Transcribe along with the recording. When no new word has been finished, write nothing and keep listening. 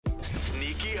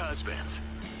Shitty husbands.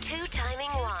 Two-timing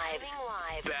wives.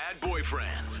 Bad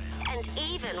boyfriends. And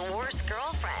even worse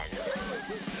girlfriends.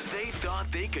 They thought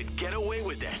they could get away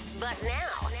with it. But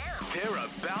now, They're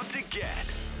about to get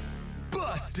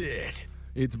busted.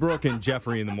 It's Brooke and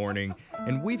Jeffrey in the morning,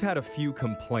 and we've had a few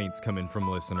complaints come in from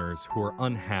listeners who are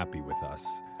unhappy with us.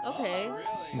 Okay.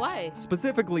 Why?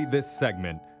 Specifically this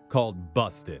segment called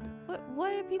Busted.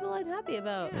 What are people unhappy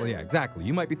about? Well, yeah, exactly.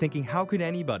 You might be thinking, how could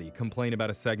anybody complain about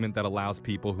a segment that allows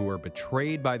people who are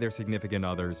betrayed by their significant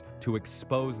others to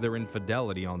expose their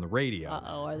infidelity on the radio?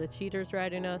 Uh-oh, are the cheaters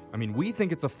riding us? I mean, we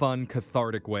think it's a fun,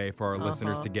 cathartic way for our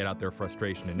listeners to get out their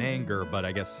frustration and anger, but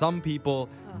I guess some people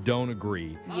don't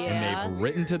agree. Yeah. And they've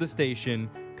written to the station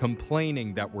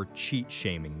complaining that we're cheat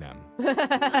shaming them.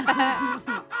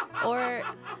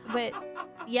 But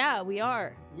yeah, we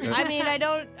are. I mean, I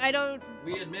don't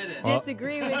We admit it.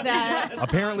 disagree with that.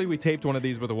 Apparently, we taped one of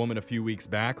these with a woman a few weeks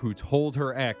back who told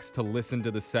her ex to listen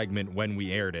to the segment when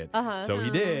we aired it. So he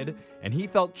did, and he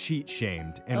felt cheat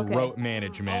shamed and wrote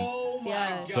management. Oh my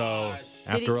gosh. So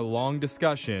after a long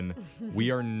discussion,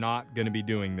 we are not going to be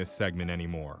doing this segment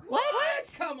anymore. What?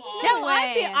 Come on. No,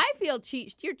 I feel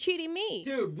cheat. You're cheating me.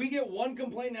 Dude, we get one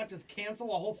complaint and have to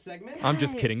cancel a whole segment? I'm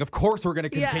just kidding. Of course we're going to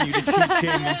continue to cheat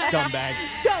shame these scumbags.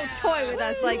 Don't toy with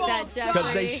us like that, Jeffrey.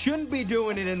 Because they shouldn't be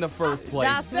doing it in the first place.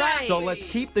 That's right. So let's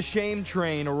keep the shame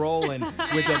train rolling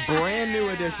with a brand new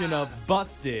edition of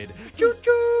Busted. Choo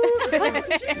choo.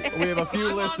 We have a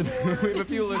few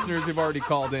listeners who've already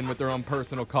called in with their own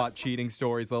personal caught cheating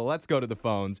stories. So let's go to the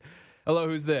phones. Hello,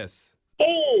 who's this?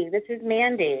 Hey, this is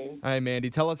Mandy. Hi, Mandy.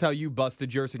 Tell us how you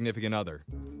busted your significant other.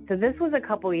 So this was a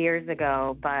couple years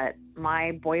ago, but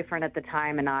my boyfriend at the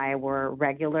time and I were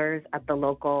regulars at the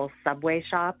local Subway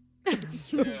shop.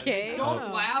 Okay.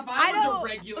 Don't laugh. I was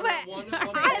a regular at one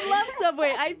point. I love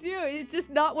Subway. I do. It's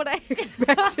just not what I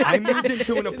expected. I moved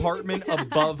into an apartment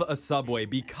above a Subway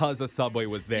because a Subway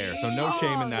was there. So no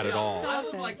shame in that at all. I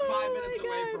live like 5 minutes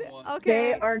away from one.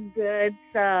 Okay. They are good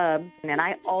subs, and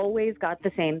I always got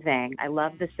the same thing. I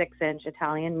love the 6-inch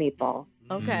Italian meatball.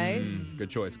 Okay.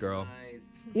 Good choice, girl. Nice.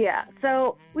 Yeah,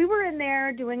 so we were in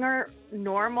there doing our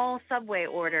normal Subway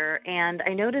order, and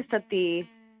I noticed that the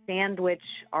sandwich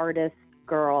artist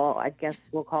girl, I guess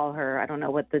we'll call her, I don't know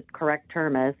what the correct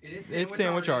term is. It is It's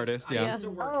sandwich artist, I yeah. used to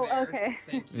work Oh, there. okay.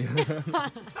 Thank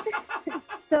you.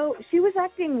 So she was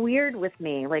acting weird with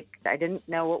me, like I didn't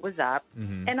know what was up,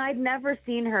 Mhm. and I'd never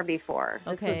seen her before.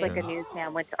 This Okay. was like a new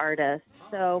sandwich artist.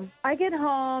 So I get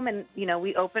home and,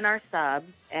 we open our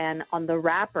subs, and on the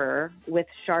wrapper with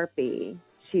Sharpie,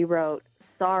 she wrote,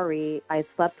 "Sorry, I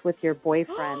slept with your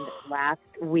boyfriend last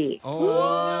week." Oh,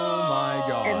 my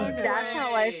God. And that's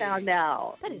how I found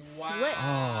out. That is slick.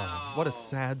 Oh, what a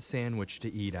sad sandwich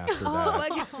to eat after that. Oh my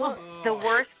God. The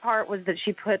worst part was that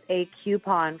she put a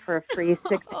coupon for a free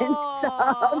 6-inch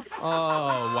Oh. sub.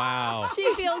 Oh, wow.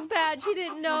 She feels bad. She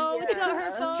didn't know. It's not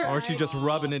her fault. Or she's just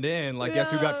rubbing it in, like,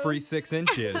 guess who got free 6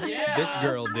 inches? Yeah. This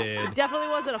girl did. Definitely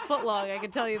wasn't a foot long, I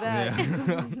can tell you that.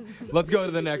 Yeah. Let's go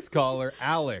to the next caller.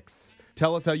 Alex,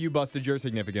 tell us how you busted your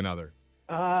significant other.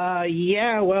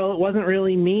 Yeah, well, it wasn't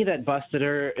really me that busted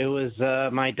her. It was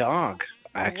my dog,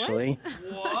 actually.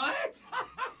 What?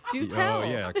 Do tell. Oh,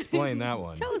 yeah, explain that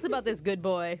one. Tell us about this good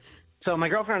boy. So my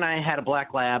girlfriend and I had a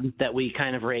black lab that we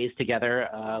kind of raised together.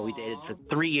 We dated for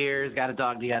 3 years, got a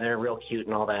dog together, real cute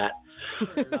and all that.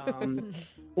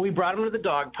 We brought him to the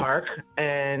dog park,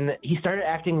 and he started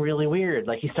acting really weird.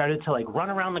 Like, he started to, run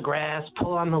around the grass,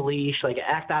 pull on the leash,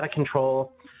 act out of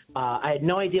control. I had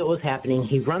no idea what was happening.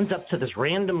 He runs up to this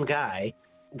random guy.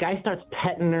 Guy starts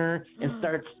petting her and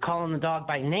starts calling the dog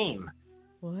by name.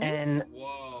 What? And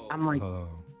Whoa. I'm like, Oh.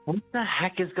 what the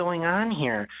heck is going on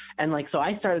here? And so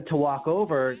I started to walk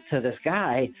over to this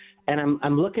guy, and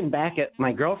I'm looking back at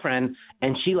my girlfriend,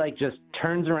 and she just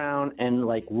turns around and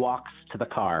walks to the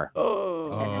car.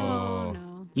 Oh.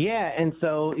 Yeah, and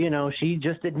so she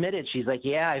just admitted, she's like,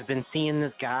 yeah, I've been seeing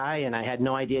this guy, and I had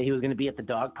no idea he was going to be at the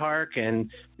dog park,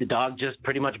 and the dog just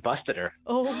pretty much busted her.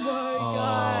 Oh my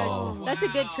gosh. Oh. That's a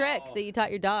good trick that you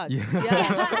taught your dog. Yeah.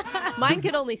 Yeah. Mine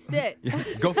can only sit.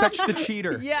 Go fetch the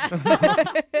cheater. Yeah.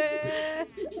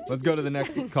 Let's go to the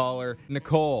next caller.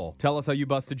 Nicole, tell us how you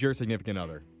busted your significant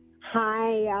other.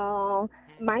 Hi, y'all.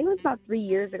 Mine was about 3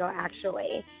 years ago,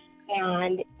 actually.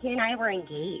 And he and I were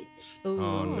engaged. Ooh,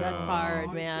 Oh, no. that's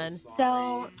hard, man.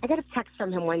 So I got a text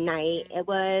from him one night. It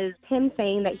was him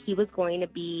saying that he was going to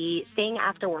be staying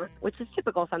after work, which is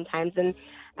typical sometimes. And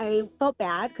I felt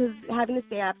bad because having to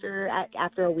stay after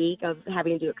a week of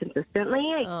having to do it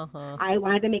consistently, Uh-huh. I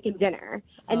wanted to make him dinner.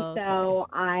 And so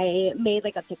I made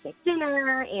a picnic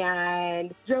dinner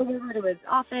and drove over to his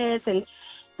office, and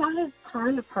saw his car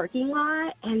in the parking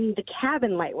lot, and the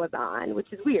cabin light was on,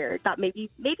 which is weird. Thought maybe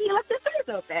he left his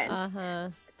doors open. Uh-huh.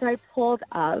 So I pulled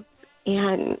up,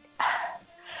 and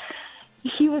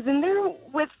he was in there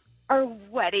with our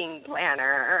wedding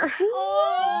planner.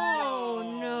 Oh,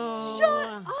 no. Shut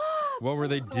up. What were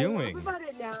they doing? Talk about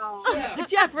it now.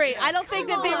 Jeffrey, I don't think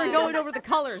that they were going over the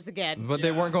colors again. But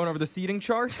they weren't going over the seating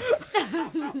chart?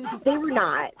 They were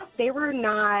not. They were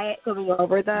not going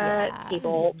over the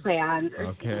table plans. Or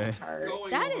Okay. Going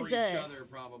That over is each a- other,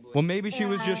 probably. Well, maybe she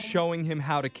was just showing him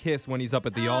how to kiss when he's up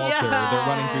at the altar. Yeah. They're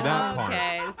running through that part.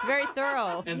 Okay, it's very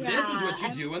thorough. And this is what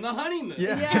you do in the honeymoon.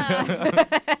 Yeah.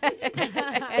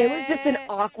 It was just an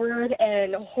awkward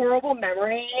and horrible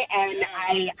memory, and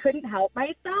I couldn't help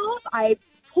myself. I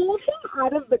pulled him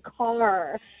out of the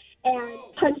car and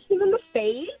punched him in the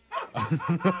face.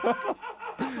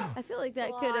 I feel like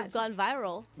that could have gone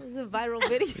viral. It was a viral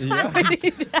video. Yeah.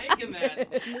 Taking that.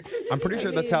 I'm pretty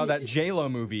sure that's how that J-Lo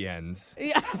movie ends.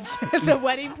 Yeah, the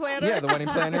wedding planner. Yeah, the wedding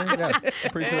planner. Yeah,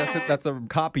 I'm pretty sure that's a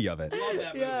copy of it. Love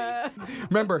that movie. Yeah.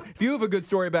 Remember, if you have a good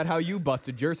story about how you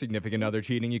busted your significant other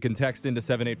cheating, you can text into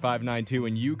 78592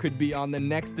 and you could be on the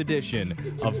next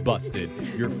edition of Busted.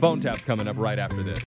 Your phone tap's coming up right after this.